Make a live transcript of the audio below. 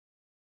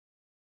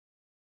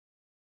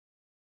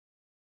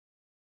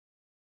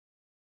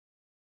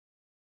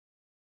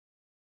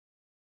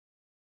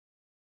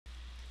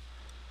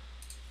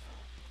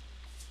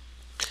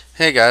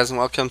Hey guys, and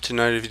welcome to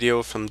another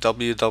video from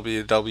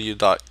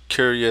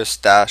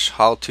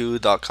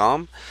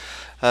www.curious-howto.com.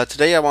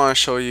 Today I want to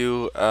show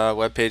you a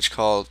webpage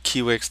called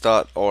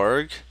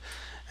kiwix.org,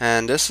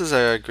 and this is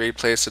a great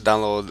place to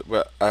download,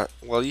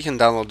 well, you can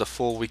download the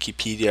full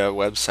Wikipedia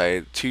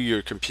website to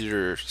your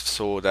computer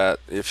so that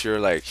if you're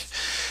like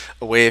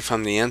away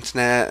from the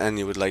internet and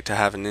you would like to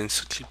have an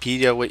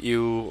encyclopedia with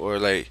you, or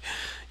like,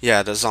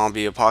 yeah, the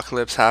zombie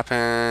apocalypse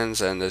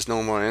happens and there's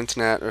no more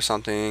internet or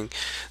something,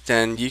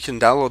 then you can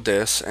download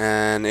this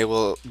and it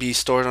will be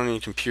stored on your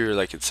computer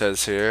like it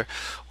says here,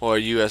 or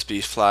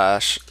USB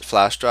flash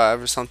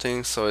drive or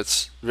something. So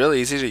it's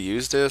really easy to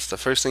use this. The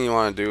first thing you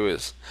want to do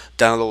is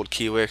download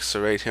Kiwix.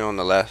 So right here on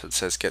the left it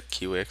says get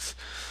Kiwix.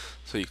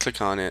 So you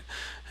click on it,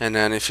 and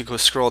then if you go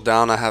scroll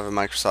down, I have a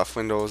Microsoft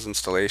Windows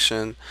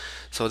installation.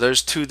 So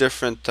there's two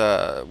different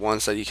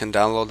ones that you can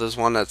download. There's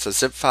one that's a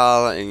zip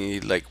file and you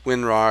need like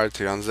WinRAR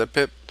to unzip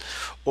it,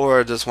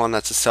 or there's one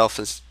that's a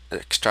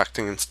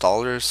self-extracting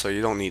installer, so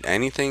you don't need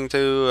anything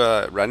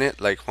to run it.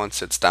 Like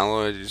once it's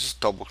downloaded, you just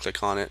double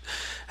click on it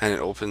and it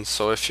opens.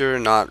 So if you're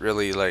not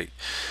really like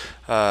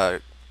uh,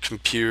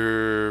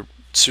 computer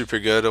super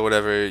good or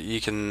whatever, you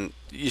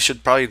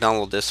should probably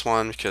download this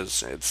one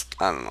because it's,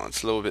 I don't know,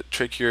 it's a little bit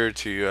trickier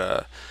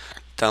to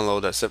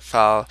download a zip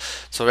file.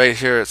 So right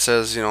here it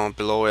says,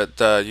 below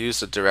it, use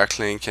the direct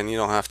link, and you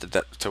don't have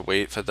to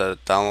wait for the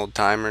download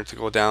timer to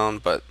go down,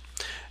 but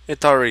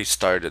it already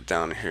started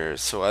down here.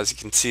 So as you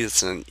can see,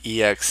 it's an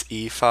exe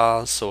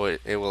file, so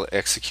it will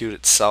execute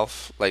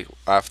itself like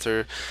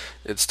after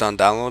it's done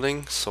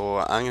downloading. So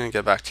I'm gonna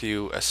get back to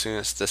you as soon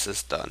as this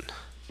is done.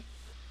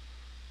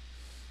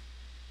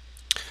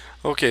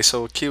 Okay,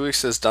 so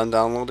Kiwix is done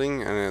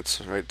downloading and it's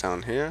right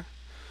down here.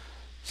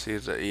 See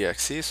the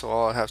exe, so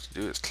all I have to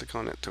do is click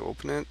on it to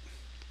open it.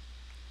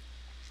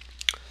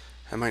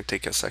 It might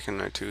take a second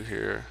or two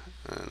here,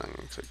 and I'm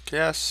going to click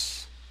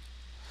yes.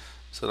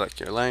 Select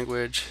your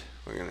language.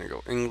 We're going to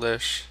go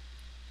English.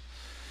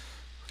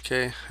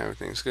 Okay,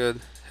 everything's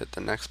good. Hit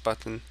the next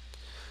button.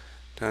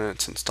 Then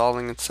it's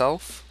installing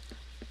itself.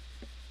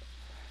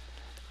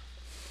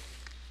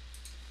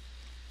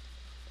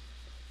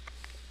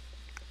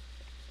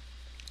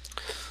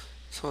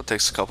 So it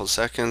takes a couple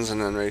seconds, and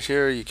then right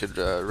here you could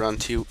run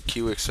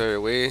Kiwix right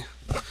away.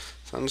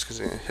 So I'm just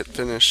going to hit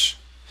finish,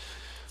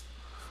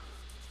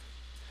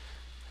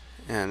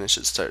 and it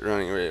should start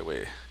running right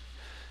away.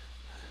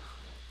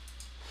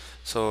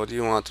 So do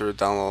you want to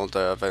download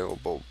the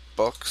available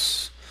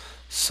books?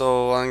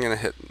 So I'm going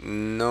to hit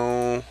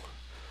no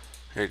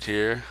right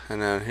here,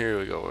 and then here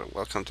we go.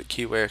 Welcome to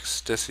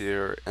Kiwix. This is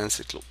your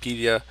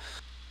encyclopedia.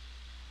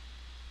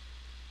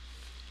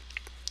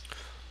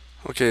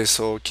 Okay,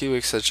 so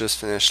Kiwix has just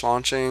finished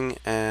launching,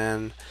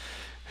 and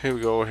here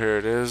we go, here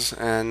it is.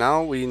 And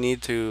now we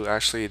need to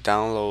actually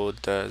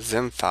download the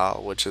zip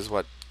file, which is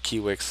what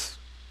Kiwix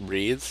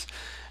reads.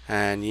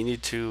 And you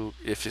need to,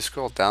 if you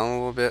scroll down a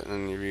little bit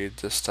and you read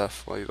this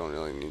stuff, well, you don't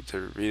really need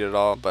to read it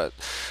all, but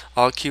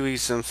all Kiwix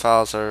zip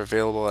files are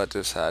available at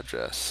this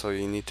address. So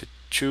you need to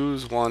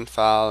choose one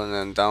file and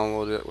then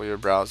download it with your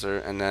browser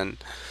and then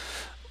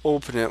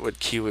open it with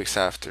Kiwix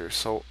after.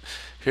 So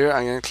here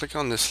I'm going to click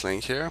on this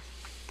link here,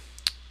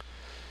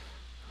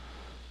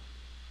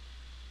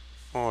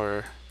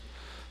 or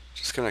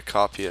just going to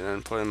copy it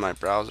and put it in my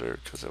browser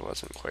because it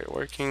wasn't quite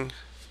working.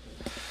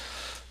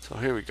 So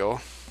here we go.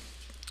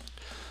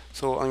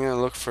 So I'm going to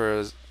look for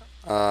a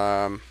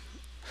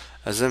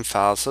zip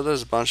file. So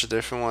there's a bunch of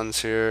different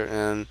ones here,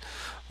 and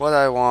what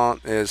I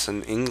want is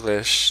an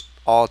English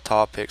all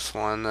topics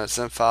one. A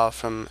zip file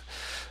from,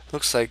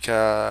 looks like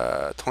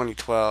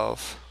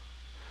 2012.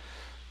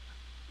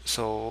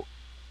 So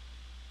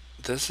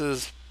this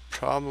is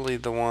probably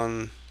the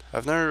one.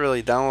 I've never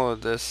really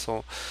downloaded this,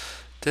 so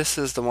this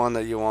is the one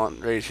that you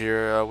want right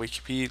here.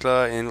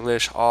 Wikipedia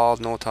English all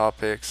no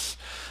topics.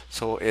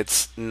 So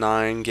it's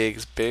 9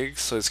 gigs big,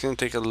 so it's going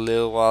to take a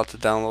little while to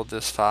download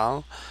this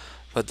file,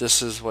 but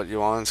this is what you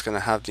want. It's going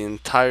to have the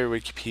entire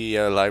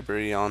Wikipedia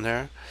library on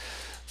there.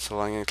 So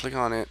I'm going to click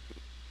on it,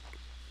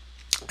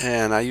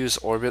 and I use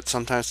Orbit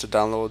sometimes to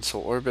download, so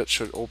Orbit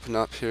should open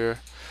up here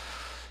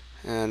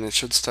and it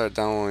should start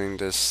downloading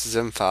this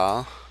zip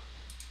file.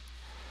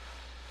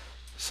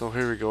 So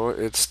here we go,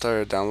 it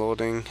started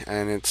downloading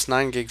and it's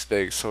 9 gigs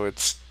big, so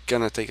it's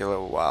gonna take a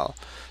little while.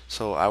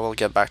 So I will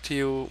get back to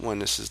you when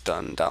this is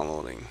done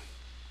downloading.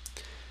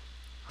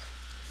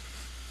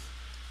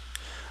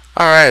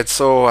 Alright,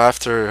 so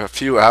after a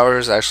few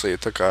hours, actually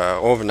it took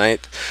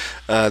overnight,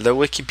 the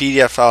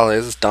Wikipedia file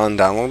is done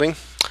downloading.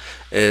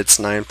 It's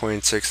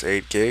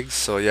 9.68 gigs,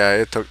 so yeah,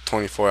 it took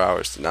 24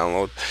 hours to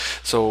download.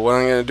 So what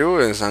I'm going to do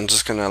is I'm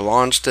just going to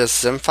launch this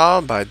zip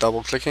file by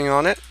double clicking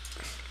on it,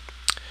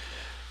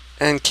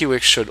 and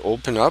Kiwix should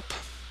open up.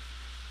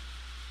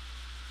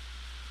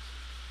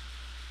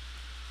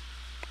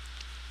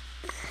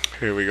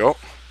 Here we go.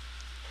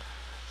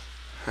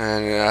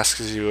 And it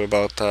asks you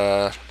about,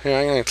 here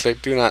I'm going to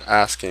click do not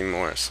ask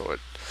anymore, so it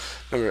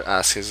never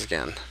asks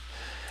again.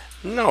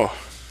 No.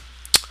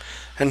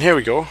 And here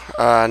we go.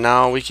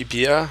 Now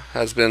Wikipedia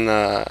has been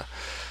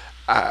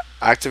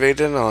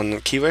activated on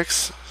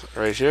Kiwix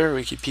right here,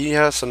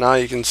 Wikipedia. So now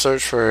you can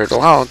search for,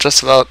 wow,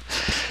 just about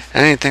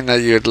anything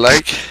that you'd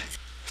like.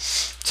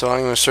 So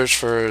I'm going to search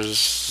for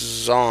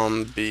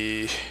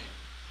zombie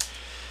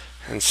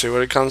and see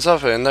what it comes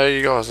up. And there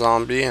you go,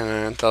 zombie, and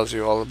then it tells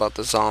you all about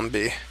the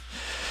zombie.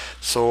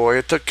 So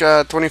it took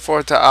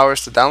 24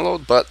 hours to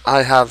download, but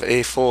I have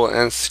a full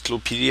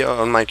encyclopedia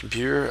on my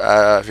computer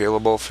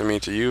available for me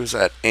to use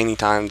at any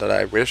time that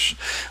I wish,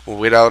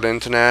 without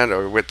internet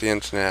or with the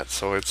internet.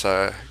 So it's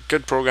a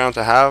good program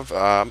to have,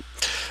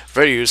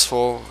 very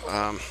useful.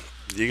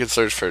 You can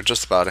search for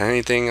just about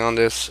anything on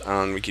this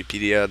on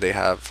Wikipedia. They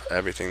have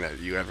everything that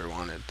you ever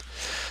wanted.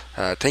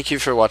 Thank you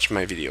for watching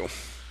my video.